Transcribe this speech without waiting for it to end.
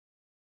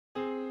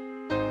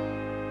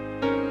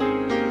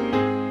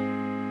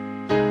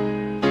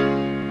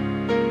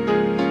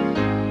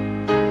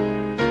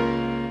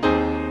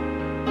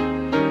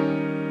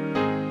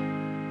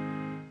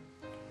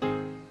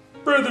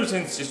Brothers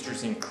and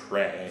sisters in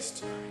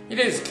Christ, it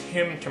has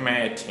come to my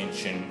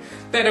attention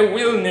that a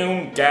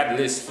well-known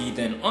godless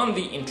heathen on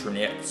the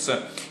internets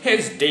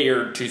has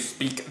dared to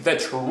speak the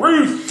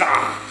truth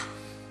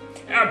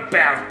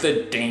about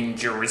the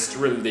dangerous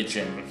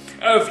religion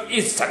of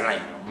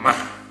Islam.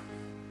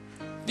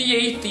 The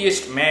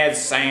atheist mad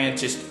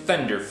scientist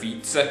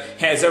THUNDERF00T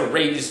has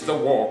raised the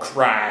war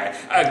cry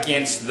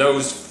against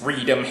those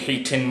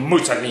freedom-hating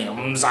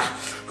Muslims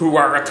who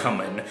are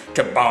coming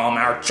to bomb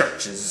our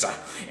churches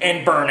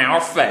and burn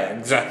our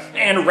flags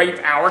and rape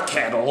our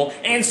cattle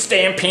and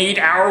stampede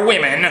our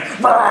women.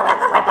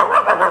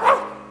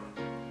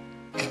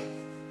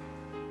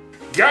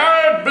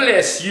 God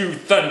bless you,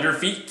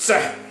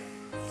 THUNDERF00T.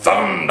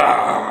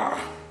 Thunder!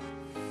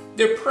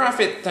 The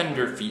prophet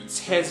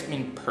THUNDERF00T has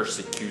been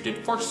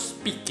persecuted for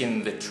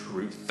speaking the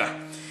truth.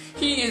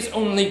 He is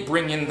only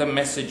bringing the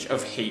message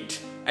of hate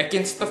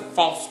against the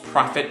false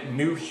prophet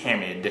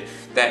Muhammad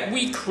that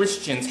we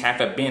Christians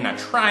have been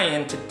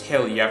trying to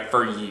tell you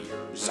for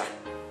years.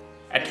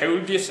 I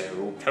told you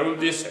so,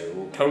 told you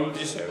so, told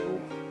you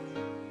so.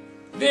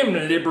 Them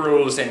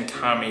liberals and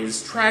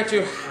commies try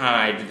to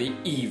hide the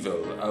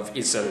evil of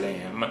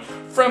Islam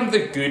from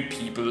the good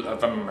people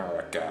of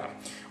America.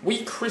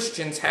 We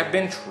Christians have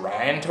been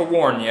trying to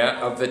warn you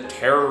of the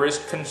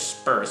terrorist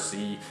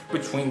conspiracy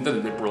between the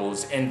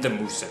liberals and the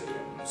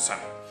Muslims.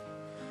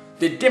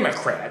 The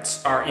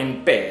Democrats are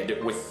in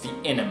bed with the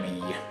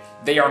enemy.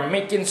 They are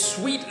making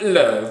sweet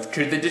love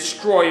to the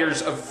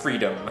destroyers of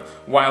freedom,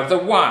 while the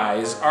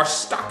wise are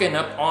stocking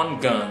up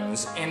on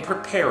guns and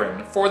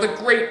preparing for the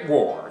great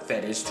war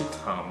that is to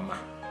come.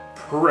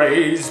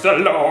 Praise the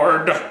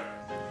Lord!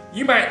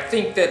 You might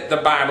think that the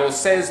Bible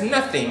says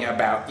nothing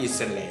about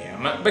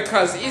Islam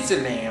because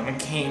Islam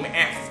came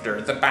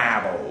after the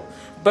Bible,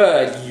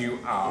 but you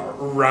are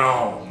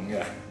wrong.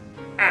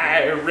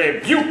 I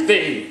rebuke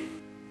thee!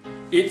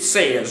 It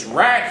says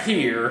right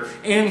here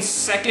in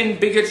 2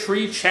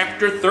 Bigotry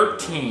chapter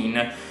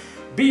 13,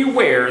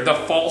 beware the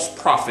false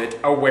prophet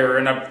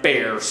a-wearing a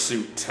bear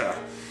suit,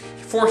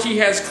 for he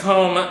has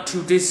come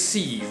to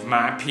deceive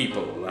my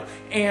people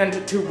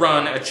and to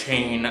run a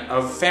chain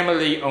of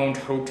family-owned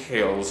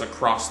hotels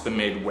across the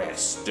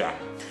Midwest.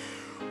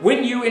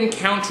 When you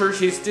encounter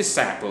his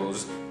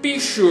disciples, be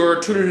sure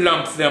to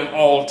lump them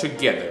all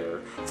together,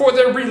 for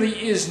there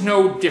really is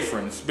no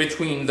difference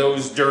between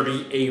those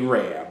dirty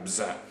Arabs.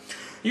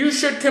 You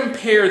should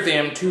compare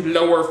them to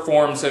lower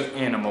forms of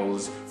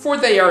animals, for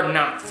they are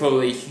not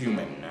fully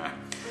human.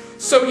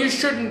 So you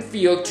shouldn't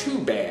feel too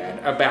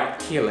bad about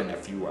killing a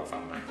few of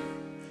them.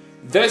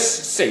 Thus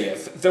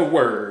saith the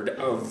word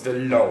of the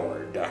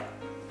Lord.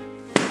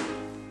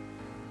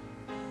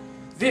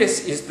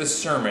 This is the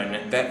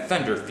sermon that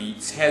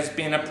THUNDERF00T has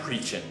been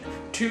preaching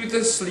to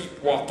the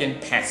sleepwalking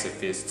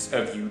pacifists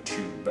of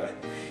YouTube.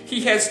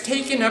 He has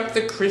taken up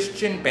the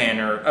Christian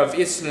banner of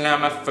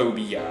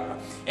Islamophobia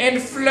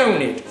and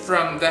flown it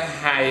from the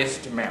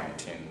highest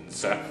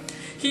mountains.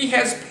 He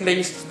has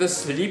placed the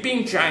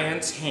sleeping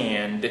giant's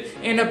hand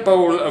in a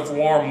bowl of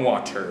warm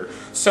water,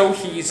 so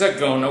he's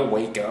gonna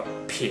wake up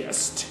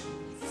pissed.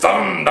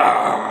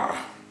 Thunder!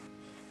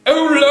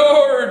 Oh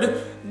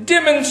Lord,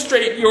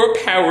 demonstrate your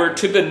power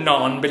to the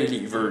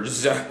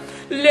non-believers.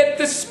 Let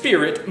the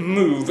Spirit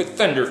move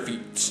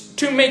THUNDERF00T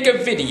to make a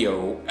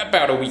video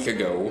about a week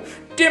ago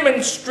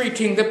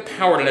demonstrating the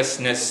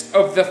powerlessness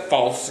of the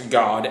false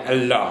god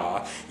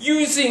Allah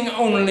using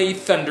only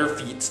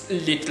THUNDERF00T's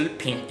little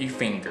pinky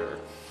finger.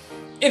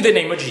 In the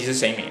name of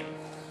Jesus, amen.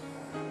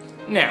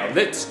 Now,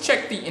 let's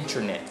check the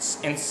internets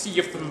and see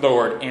if the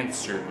Lord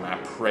answered my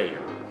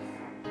prayer.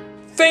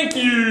 Thank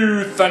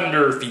you,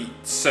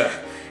 THUNDERF00T.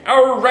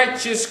 Our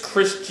righteous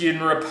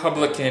Christian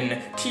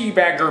Republican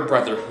Teabagger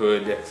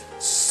Brotherhood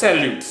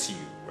salutes you.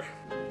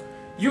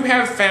 You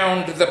have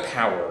found the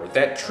power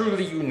that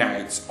truly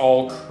unites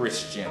all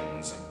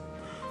Christians.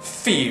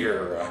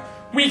 Fear.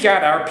 We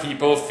got our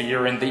people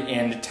fearing the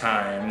end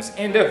times,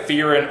 and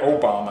fearing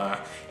Obama,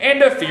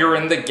 and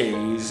fearing the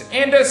gays,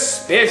 and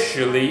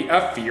especially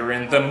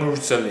fearing the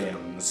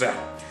Muslims.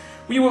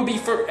 We will be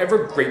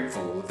forever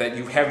grateful that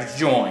you have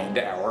joined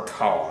our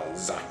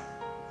cause.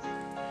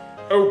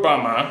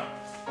 Obama,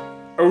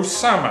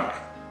 Osama,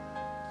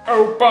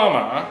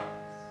 Obama,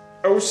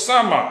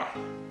 Osama.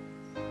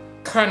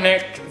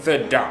 Connect the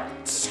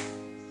dots.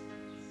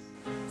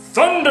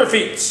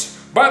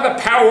 THUNDERF00T, by the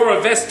power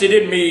vested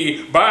in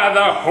me by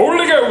the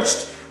Holy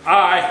Ghost,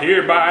 I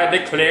hereby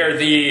declare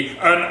thee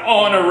an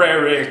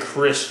honorary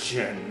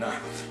Christian.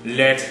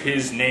 Let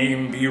his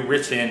name be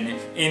written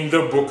in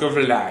the book of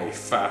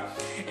life,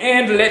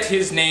 and let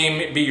his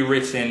name be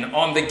written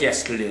on the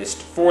guest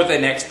list for the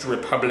next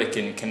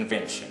Republican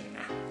convention.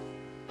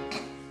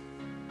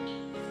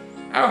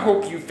 I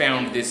hope you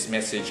found this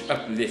message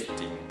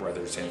uplifting,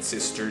 brothers and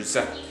sisters.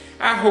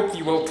 I hope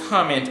you will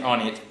comment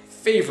on it,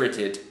 favorite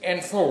it,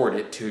 and forward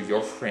it to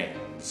your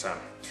friends.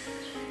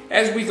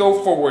 As we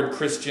go forward,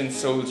 Christian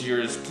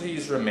soldiers,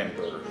 please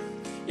remember,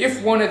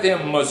 if one of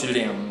them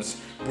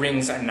Muslims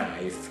brings a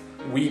knife,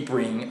 we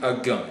bring a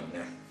gun.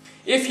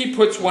 If he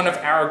puts one of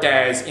our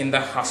guys in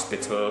the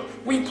hospital,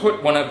 we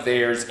put one of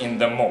theirs in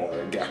the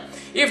morgue.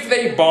 If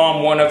they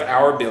bomb one of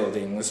our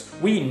buildings,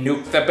 we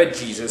nuke the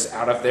bejesus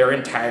out of their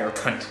entire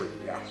country.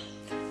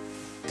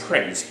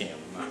 Praise him.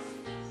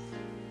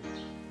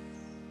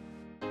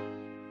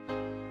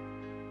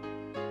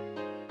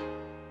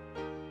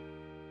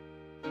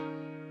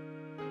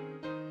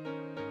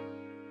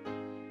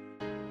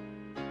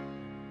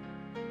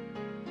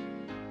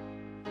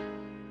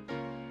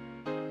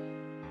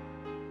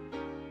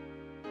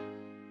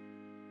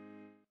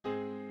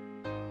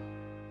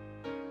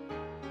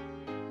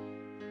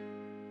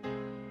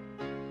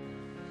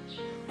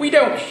 We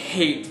don't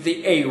hate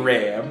the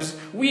Arabs,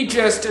 we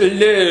just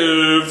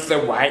love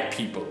the white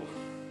people.